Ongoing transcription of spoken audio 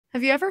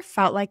Have you ever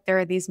felt like there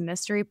are these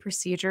mystery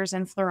procedures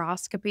in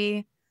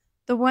fluoroscopy?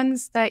 The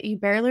ones that you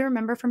barely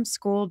remember from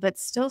school but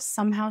still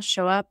somehow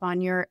show up on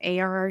your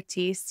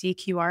ARRT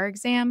CQR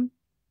exam?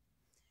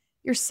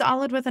 You're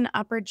solid with an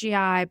upper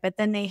GI, but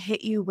then they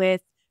hit you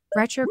with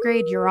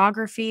retrograde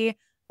urography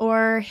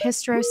or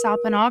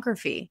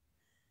hysterosalpingography.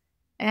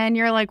 And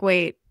you're like,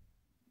 wait,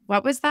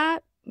 what was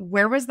that?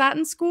 Where was that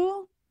in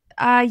school?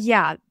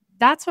 Yeah,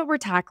 that's what we're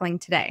tackling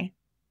today.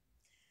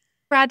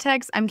 Rad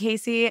Techs, I'm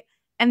Casey,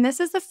 and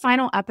this is the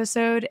final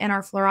episode in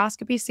our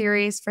fluoroscopy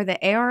series for the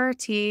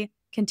ARRT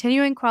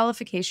Continuing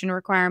Qualification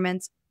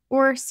Requirements,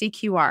 or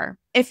CQR.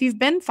 If you've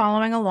been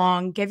following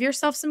along, give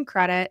yourself some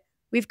credit.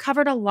 We've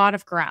covered a lot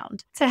of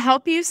ground. To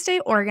help you stay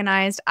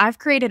organized, I've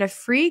created a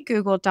free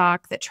Google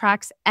Doc that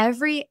tracks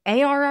every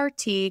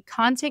ARRT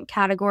content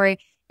category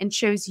and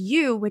shows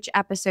you which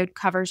episode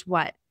covers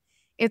what.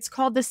 It's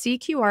called the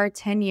CQR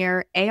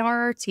 10-Year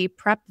ARRT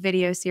Prep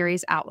Video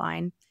Series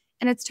Outline,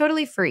 and it's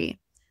totally free.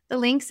 The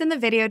link's in the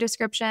video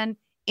description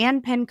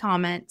and pinned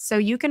comment so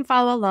you can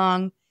follow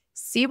along,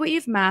 see what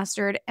you've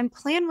mastered, and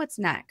plan what's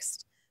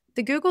next.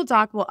 The Google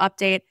Doc will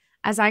update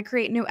as I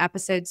create new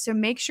episodes, so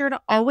make sure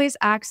to always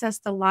access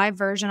the live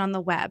version on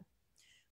the web.